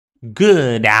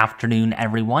Good afternoon,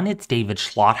 everyone. It's David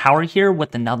Schlotthauer here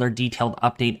with another detailed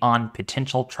update on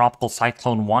potential Tropical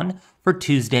Cyclone One for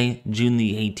Tuesday, June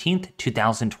the 18th,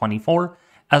 2024.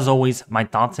 As always, my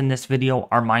thoughts in this video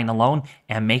are mine alone,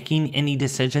 and making any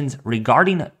decisions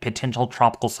regarding potential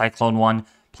Tropical Cyclone One,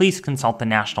 please consult the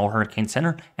National Hurricane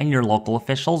Center and your local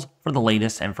officials for the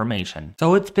latest information.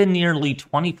 So it's been nearly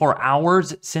 24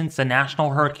 hours since the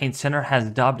National Hurricane Center has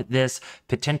dubbed this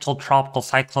potential Tropical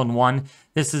Cyclone One.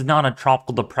 This is not a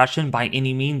tropical depression by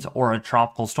any means or a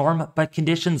tropical storm, but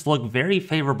conditions look very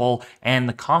favorable, and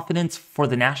the confidence for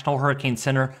the National Hurricane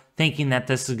Center thinking that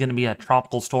this is going to be a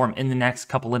tropical storm in the next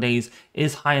couple of days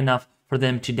is high enough for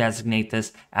them to designate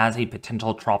this as a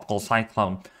potential tropical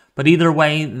cyclone. But either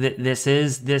way, this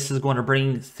is going to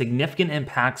bring significant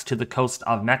impacts to the coast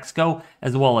of Mexico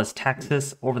as well as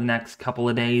Texas over the next couple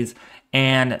of days,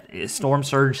 and storm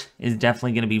surge is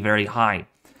definitely going to be very high.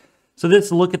 So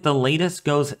this look at the latest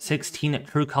GOES 16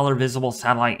 true color visible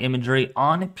satellite imagery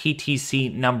on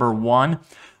PTC number 1.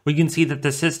 We can see that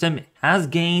the system has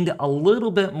gained a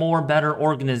little bit more better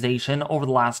organization over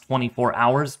the last 24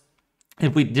 hours.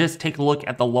 If we just take a look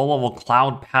at the low-level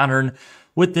cloud pattern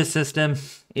with this system,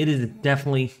 it is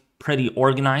definitely pretty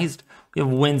organized. We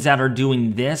have winds that are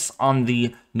doing this on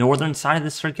the northern side of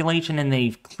the circulation, and they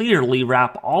clearly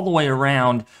wrap all the way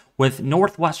around with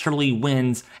northwesterly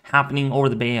winds happening over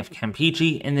the Bay of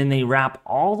Campeche, and then they wrap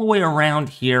all the way around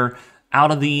here out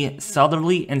of the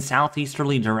southerly and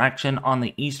southeasterly direction on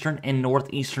the eastern and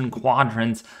northeastern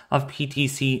quadrants of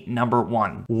PTC number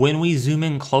 1. When we zoom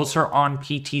in closer on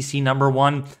PTC number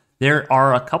 1, there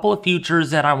are a couple of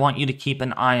features that I want you to keep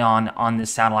an eye on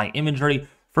this satellite imagery.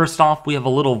 First off, we have a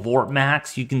little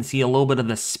vortex. You can see a little bit of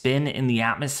the spin in the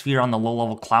atmosphere on the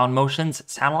low-level cloud motions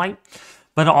satellite.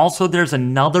 But also there's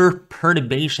another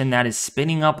perturbation that is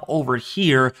spinning up over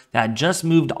here that just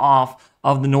moved off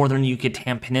of the northern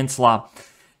Yucatan Peninsula.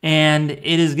 And it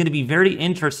is going to be very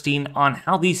interesting on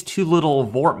how these two little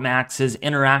vortexes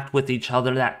interact with each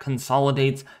other that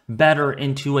consolidates better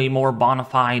into a more bona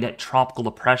fide tropical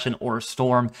depression or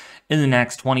storm in the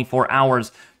next 24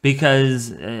 hours. Because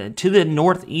to the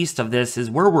northeast of this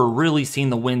is where we're really seeing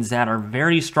the winds that are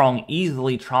very strong,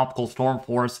 easily tropical storm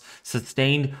force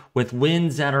sustained, with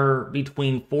winds that are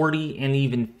between 40 and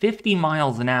even 50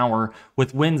 miles an hour,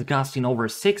 with winds gusting over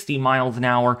 60 miles an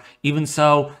hour. Even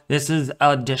so, this is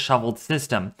a disheveled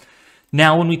system.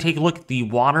 Now, when we take a look at the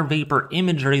water vapor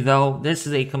imagery, though, this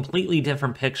is a completely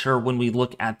different picture when we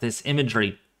look at this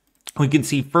imagery. We can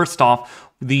see, first off,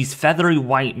 these feathery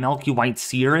white, milky white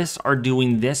cirrus are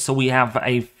doing this, so we have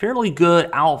a fairly good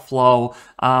outflow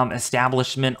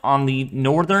establishment on the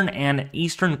northern and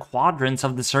eastern quadrants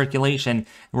of the circulation. And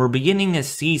we're beginning to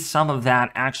see some of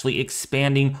that actually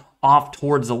expanding off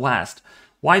towards the west.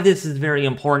 Why this is very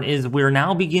important is we're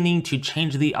now beginning to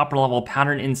change the upper level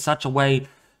pattern in such a way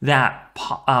that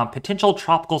potential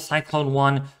Tropical Cyclone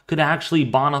One could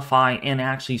actually bonify and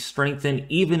actually strengthen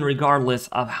even regardless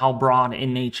of how broad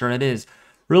in nature it is.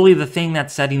 Really, the thing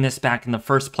that's setting this back in the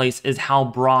first place is how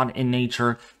broad in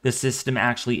nature the system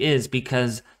actually is,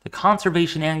 because the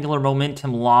conservation angular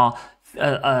momentum law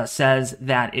says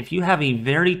that if you have a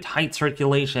very tight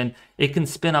circulation, it can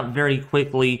spin up very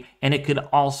quickly, and it could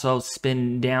also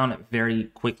spin down very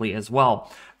quickly as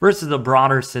well. Versus a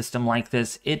broader system like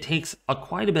this, it takes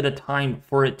quite a bit of time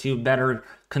for it to better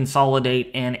consolidate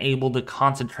and able to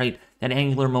concentrate that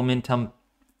angular momentum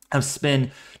of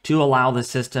spin to allow the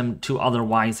system to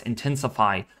otherwise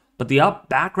intensify. But the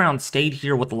background stayed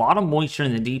here with a lot of moisture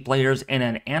in the deep layers, and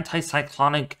an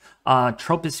anticyclonic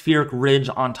tropospheric ridge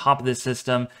on top of this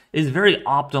system is very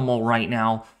optimal right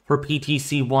now for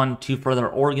PTC1 to further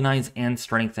organize and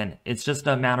strengthen. It's just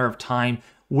a matter of time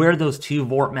where those two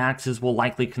vortexes will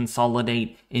likely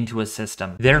consolidate into a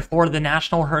system. Therefore, the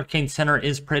National Hurricane Center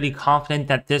is pretty confident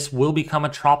that this will become a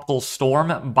tropical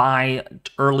storm by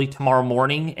early tomorrow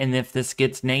morning, and if this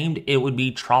gets named, it would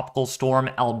be Tropical Storm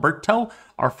Alberto,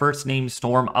 our first named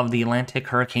storm of the Atlantic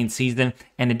hurricane season,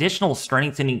 and additional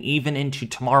strengthening even into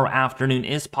tomorrow afternoon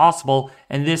is possible,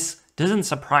 and this doesn't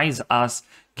surprise us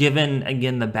given,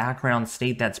 again, the background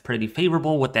state that's pretty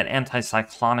favorable with that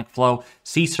anticyclonic flow.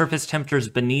 Sea surface temperatures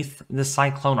beneath the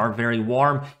cyclone are very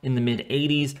warm in the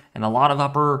mid-80s, and a lot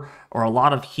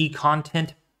of heat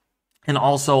content, and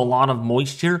also a lot of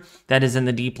moisture that is in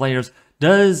the deep layers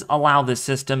does allow the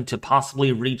system to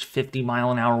possibly reach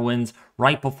 50-mile-an-hour winds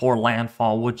right before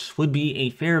landfall, which would be a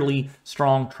fairly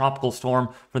strong tropical storm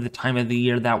for the time of the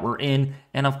year that we're in.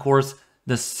 And of course,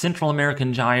 the Central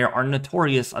American gyre are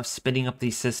notorious of spinning up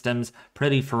these systems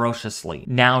pretty ferociously.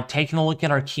 Now, taking a look at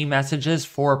our key messages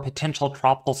for potential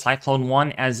Tropical Cyclone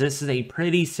One, as this is a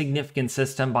pretty significant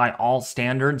system by all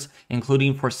standards,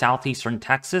 including for southeastern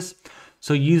Texas.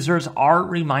 So users are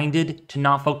reminded to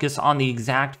not focus on the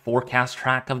exact forecast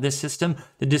track of this system.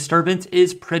 The disturbance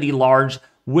is pretty large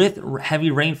with heavy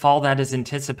rainfall that is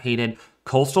anticipated.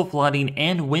 Coastal flooding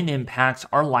and wind impacts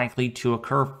are likely to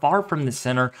occur far from the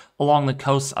center along the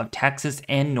coasts of Texas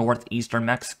and northeastern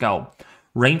Mexico.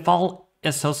 Rainfall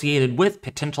associated with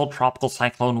potential Tropical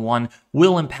Cyclone One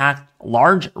will impact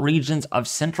large regions of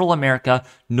Central America,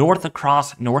 north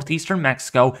across northeastern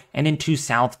Mexico, and into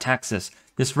South Texas.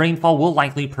 This rainfall will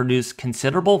likely produce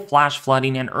considerable flash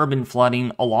flooding and urban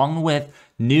flooding, along with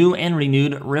new and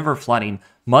renewed river flooding.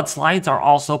 Mudslides are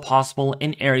also possible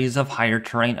in areas of higher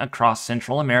terrain across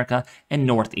Central America and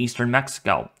northeastern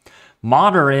Mexico.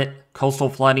 Moderate coastal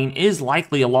flooding is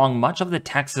likely along much of the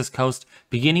Texas coast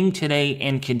beginning today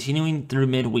and continuing through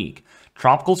midweek.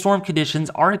 Tropical storm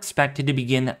conditions are expected to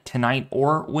begin tonight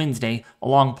or Wednesday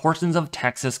along portions of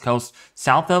Texas coast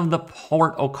south of the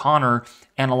Port O'Connor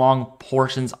and along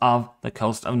portions of the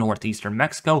coast of northeastern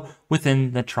Mexico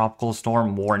within the tropical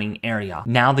storm warning area.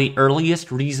 Now, the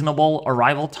earliest reasonable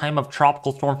arrival time of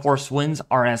tropical storm force winds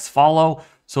are as follow.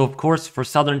 So, of course, for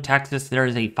southern Texas, there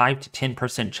is a 5 to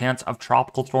 10% chance of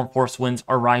tropical storm force winds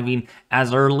arriving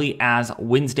as early as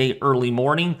Wednesday early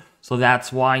morning. So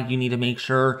that's why you need to make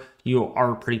sure you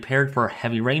are prepared for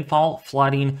heavy rainfall,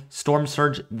 flooding, storm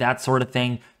surge, that sort of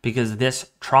thing, because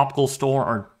this tropical storm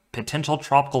or potential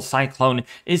tropical cyclone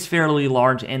is fairly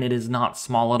large and it is not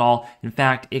small at all. In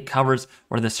fact, it covers,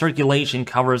 or the circulation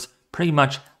covers, pretty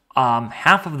much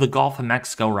half of the Gulf of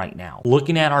Mexico right now.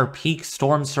 Looking at our peak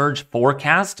storm surge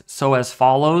forecast, so as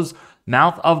follows: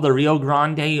 mouth of the Rio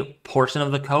Grande portion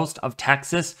of the coast of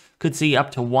Texas could see up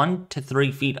to 1 to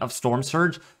 3 feet of storm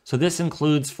surge. So this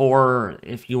includes for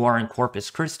if you are in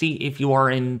Corpus Christi, if you are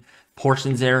in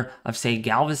portions there of, say,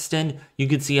 Galveston, you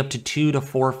could see up to 2 to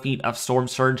 4 feet of storm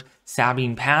surge.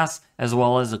 Sabine Pass, as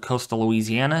well as the coastal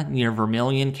Louisiana near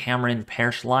Vermilion, Cameron,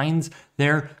 Parrish lines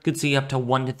there could see up to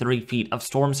 1 to 3 feet of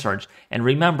storm surge. And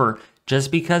remember,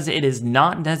 just because it is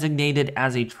not designated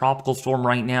as a tropical storm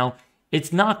right now,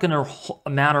 it's not going to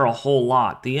matter a whole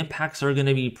lot. The impacts are going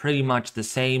to be pretty much the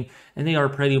same, and they are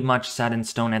pretty much set in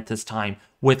stone at this time,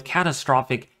 with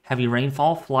catastrophic heavy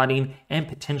rainfall, flooding, and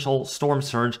potential storm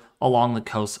surge along the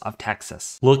coast of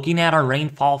Texas. Looking at our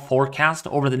rainfall forecast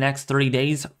over the next 3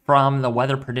 days from the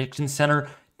Weather Prediction Center,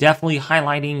 definitely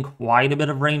highlighting quite a bit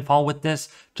of rainfall with this.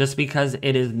 Just because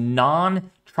it is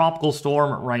non-tropical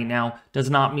storm right now does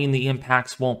not mean the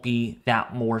impacts won't be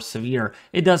that more severe.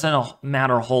 It doesn't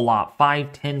matter a whole lot.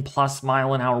 5, 10 plus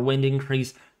mile an hour wind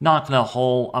increase, not going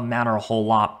to matter a whole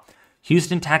lot.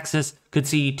 Houston, Texas could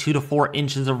see 2 to 4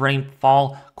 inches of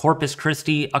rainfall. Corpus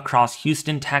Christi across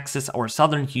Houston, Texas, or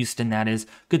southern Houston, that is,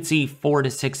 could see 4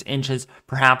 to 6 inches,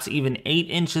 perhaps even 8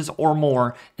 inches or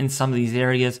more in some of these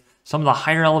areas. Some of the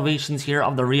higher elevations here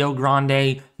of the Rio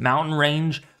Grande mountain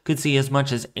range could see as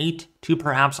much as 8 to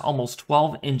perhaps almost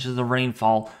 12 inches of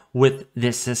rainfall with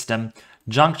this system.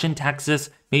 Junction, Texas,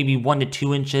 maybe 1 to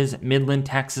 2 inches. Midland,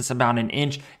 Texas, about 1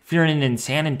 inch. If you're in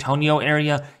San Antonio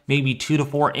area, maybe 2 to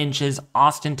 4 inches.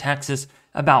 Austin, Texas,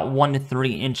 about 1 to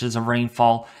 3 inches of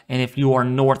rainfall. And if you are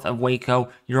north of Waco,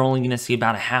 you're only going to see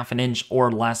about 1/2 inch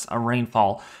or less of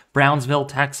rainfall. Brownsville,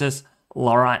 Texas,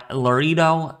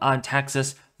 Laredo,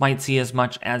 Texas, might see as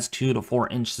much as 2 to 4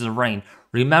 inches of rain.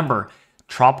 Remember,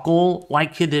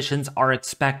 tropical-like conditions are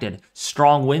expected.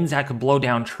 Strong winds that could blow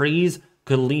down trees,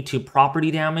 could lead to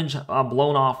property damage,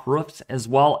 blown off roofs, as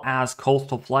well as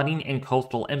coastal flooding and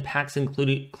coastal impacts,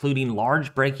 including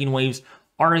large breaking waves,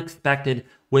 are expected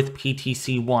with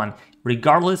PTC 1,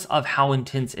 regardless of how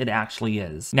intense it actually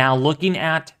is. Now, looking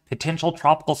at potential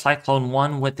Tropical Cyclone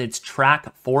One with its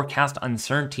track forecast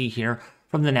uncertainty here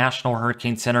from the National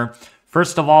Hurricane Center.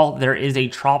 First of all, there is a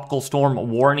tropical storm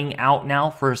warning out now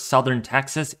for southern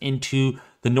Texas into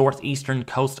the northeastern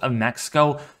coast of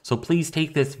Mexico. So please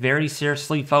take this very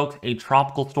seriously, folks. A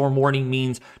tropical storm warning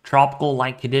means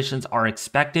tropical-like conditions are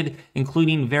expected,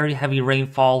 including very heavy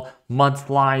rainfall,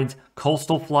 mudslides,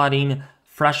 coastal flooding,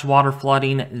 freshwater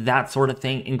flooding, that sort of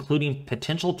thing, including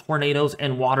potential tornadoes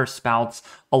and water spouts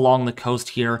along the coast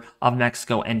here of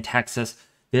Mexico and Texas.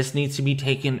 This needs to be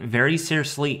taken very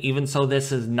seriously, even so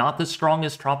this is not the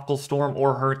strongest tropical storm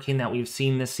or hurricane that we've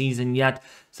seen this season yet,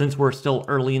 since we're still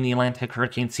early in the Atlantic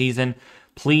hurricane season.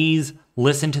 Please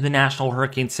listen to the National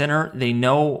Hurricane Center. They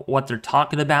know what they're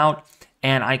talking about,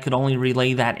 and I could only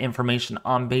relay that information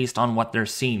based on what they're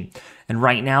seeing. And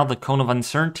right now, the cone of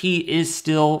uncertainty is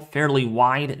still fairly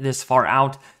wide this far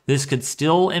out. This could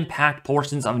still impact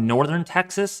portions of northern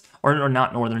Texas, or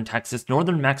not northern Texas,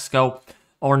 northern Mexico,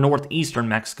 or northeastern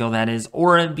Mexico, that is,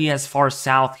 or it'd be as far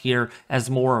south here as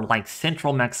more like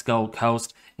central Mexico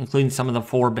coast, including some of the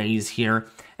 4 bays here.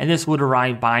 And this would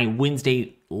arrive by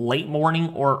Wednesday late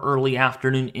morning or early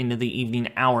afternoon into the evening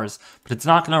hours. But it's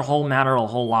not going to matter a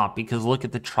whole lot, because look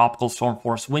at the tropical storm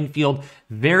force wind field,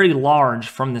 very large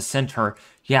from the center.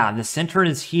 Yeah, the center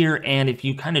is here, and if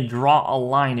you kind of draw a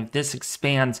line, if this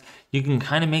expands, you can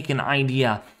kind of make an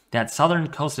idea that southern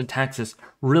coast of Texas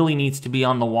really needs to be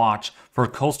on the watch for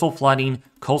coastal flooding,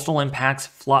 coastal impacts,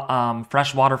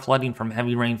 freshwater flooding from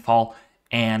heavy rainfall,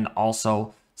 and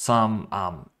also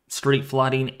some street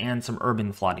flooding and some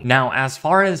urban flooding. Now, as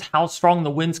far as how strong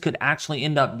the winds could actually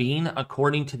end up being,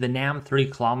 according to the NAM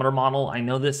 3-kilometer model, I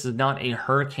know this is not a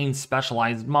hurricane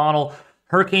specialized model.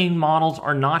 Hurricane models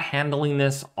are not handling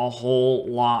this a whole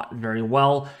lot very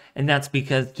well, and that's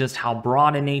because just how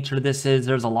broad in nature this is.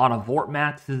 There's a lot of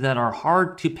vortmaxes that are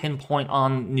hard to pinpoint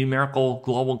on numerical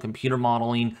global computer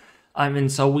modeling.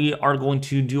 And so we are going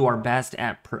to do our best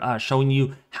at showing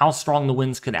you how strong the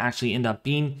winds could actually end up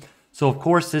being. So of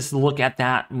course, this is a look at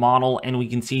that model, and we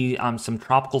can see some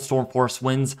tropical storm force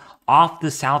winds off the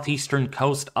southeastern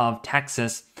coast of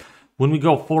Texas. When we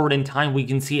go forward in time, we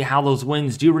can see how those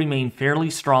winds do remain fairly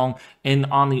strong and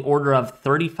on the order of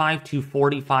 35 to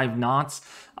 45 knots.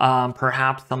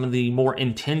 Perhaps some of the more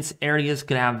intense areas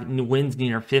could have winds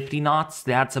near 50 knots.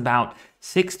 That's about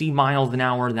 60 miles an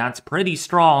hour. That's pretty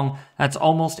strong. That's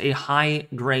almost a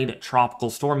high-grade tropical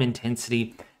storm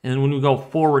intensity. And then when we go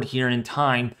forward here in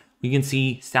time, we can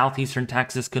see southeastern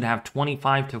Texas could have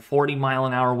 25 to 40 mile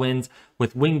an hour winds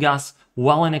with wind gusts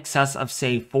well in excess of,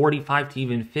 say, 45 to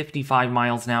even 55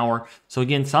 miles an hour. So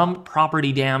again, some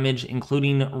property damage,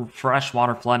 including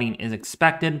freshwater flooding, is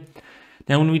expected.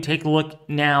 Now, when we take a look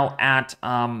now at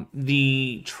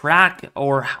the track,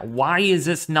 or why is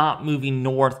this not moving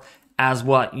north as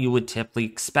what you would typically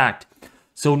expect?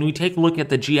 So when we take a look at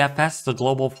the GFS, the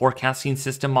Global Forecasting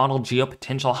System Model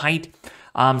Geopotential Height,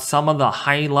 some of the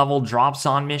high-level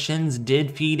drop-zone missions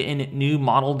did feed in new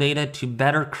model data to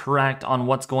better correct on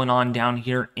what's going on down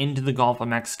here into the Gulf of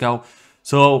Mexico.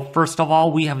 So first of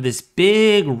all, we have this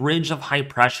big ridge of high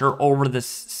pressure over the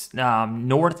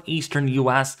northeastern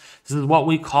U.S. This is what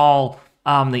we call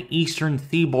the eastern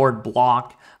seaboard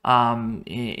block.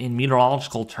 In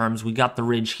meteorological terms, we got the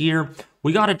ridge here.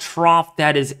 We got a trough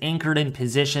that is anchored and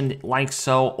positioned like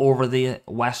so over the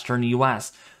western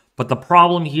U.S. But the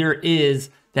problem here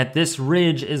is that this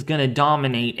ridge is going to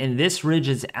dominate, and this ridge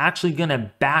is actually going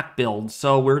to back build.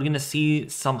 So we're going to see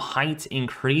some heights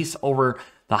increase over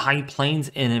the high plains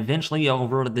and eventually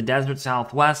over the desert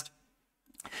southwest.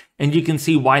 And you can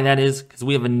see why that is, because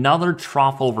we have another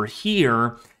trough over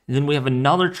here, and then we have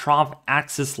another trough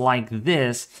axis like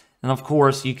this. And of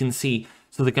course, you can see,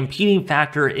 so the competing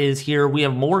factor is here, we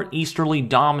have more easterly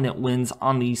dominant winds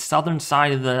on the southern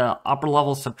side of the upper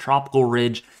level subtropical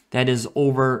ridge that is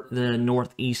over the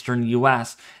northeastern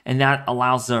U.S. And that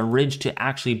allows the ridge to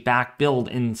actually back build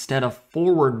instead of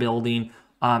forward building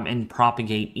and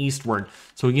propagate eastward.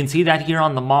 So we can see that here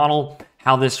on the model,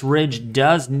 how this ridge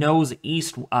does nose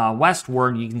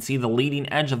westward. You can see the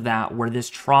leading edge of that where this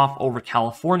trough over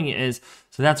California is.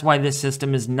 So that's why this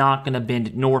system is not going to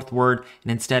bend northward,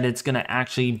 and instead it's going to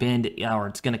actually bend, or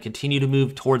it's going to continue to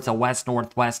move towards the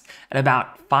west-northwest at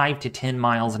about 5 to 10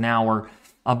 miles an hour.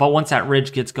 But once that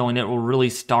ridge gets going, it will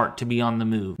really start to be on the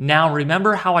move. Now,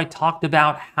 remember how I talked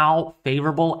about how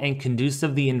favorable and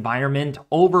conducive the environment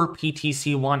over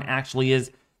PTC 1 actually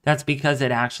is? That's because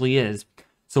it actually is.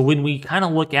 So when we kind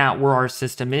of look at where our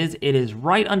system is, it is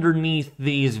right underneath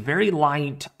these very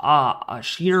light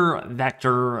shear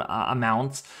vector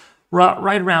amounts,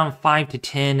 right around 5 to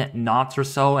 10 knots or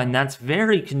so, and that's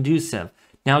very conducive.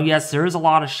 Now, yes, there is a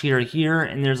lot of shear here,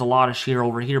 and there's a lot of shear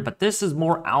over here, but this is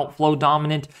more outflow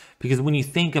dominant, because when you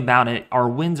think about it, our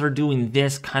winds are doing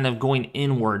this kind of going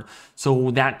inward.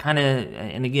 So that kind of,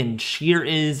 and again, shear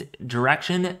is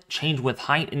direction change with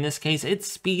height. In this case,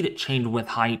 it's speed change with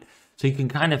height. So you can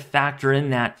kind of factor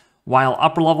in that while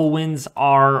upper level winds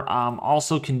are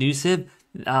also conducive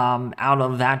out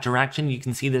of that direction, you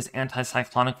can see this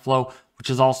anticyclonic flow,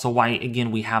 which is also why, again,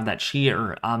 we have that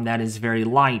shear that is very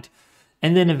light.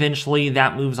 And then eventually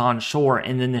that moves on shore,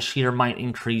 and then the shear might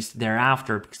increase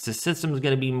thereafter because the system is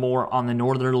going to be more on the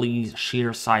northerly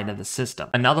shear side of the system.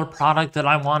 Another product that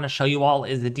I want to show you all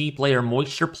is the deep layer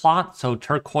moisture plot. So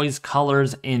turquoise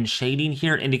colors in shading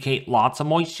here indicate lots of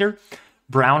moisture.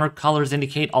 Browner colors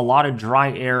indicate a lot of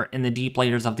dry air in the deep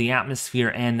layers of the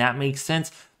atmosphere, and that makes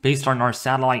sense based on our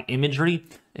satellite imagery.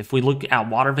 If we look at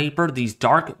water vapor, these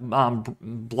dark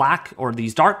black or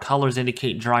these dark colors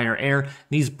indicate drier air.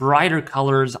 These brighter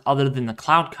colors, other than the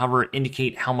cloud cover,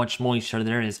 indicate how much moisture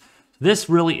there is. This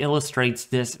really illustrates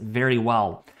this very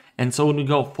well. And so when we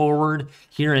go forward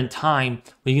here in time,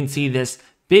 we can see this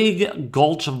big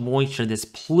gulch of moisture, this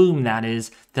plume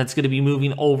that's going to be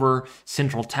moving over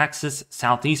central Texas,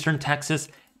 southeastern Texas.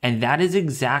 And that is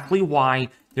exactly why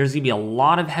there's going to be a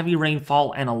lot of heavy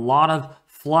rainfall and a lot of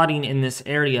flooding in this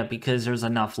area, because there's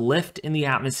enough lift in the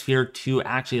atmosphere to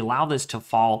actually allow this to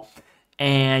fall.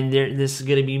 And this is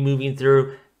going to be moving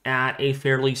through at a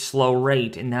fairly slow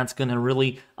rate, and that's going to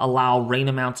really allow rain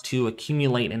amounts to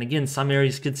accumulate. And again, some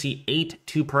areas could see 8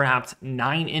 to perhaps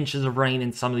 9 inches of rain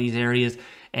in some of these areas.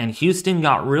 And Houston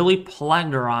got really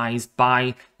plagiarized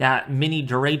by that mini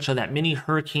derecho, that mini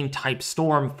hurricane type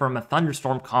storm from a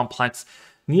thunderstorm complex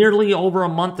nearly over a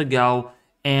month ago.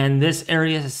 And this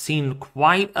area has seen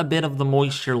quite a bit of the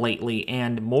moisture lately,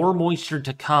 and more moisture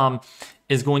to come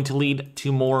is going to lead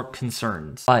to more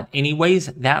concerns. But anyways,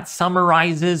 that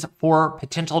summarizes for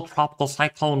potential Tropical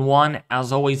Cyclone One.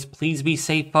 As always, please be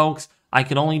safe, folks. I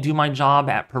can only do my job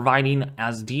at providing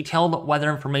as detailed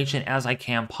weather information as I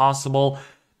can possible.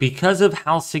 Because of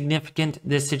how significant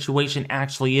this situation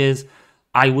actually is,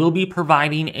 I will be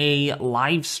providing a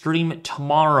live stream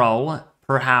tomorrow,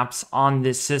 perhaps on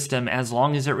this system, as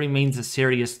long as it remains a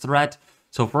serious threat.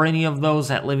 So for any of those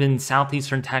that live in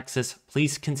southeastern Texas,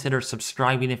 please consider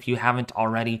subscribing if you haven't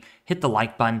already. Hit the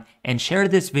like button and share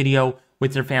this video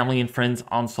with your family and friends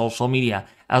on social media.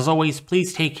 As always,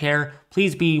 please take care.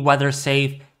 Please be weather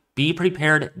safe. Be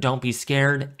prepared. Don't be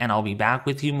scared. And I'll be back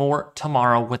with you more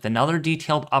tomorrow with another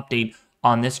detailed update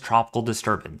on this tropical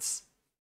disturbance.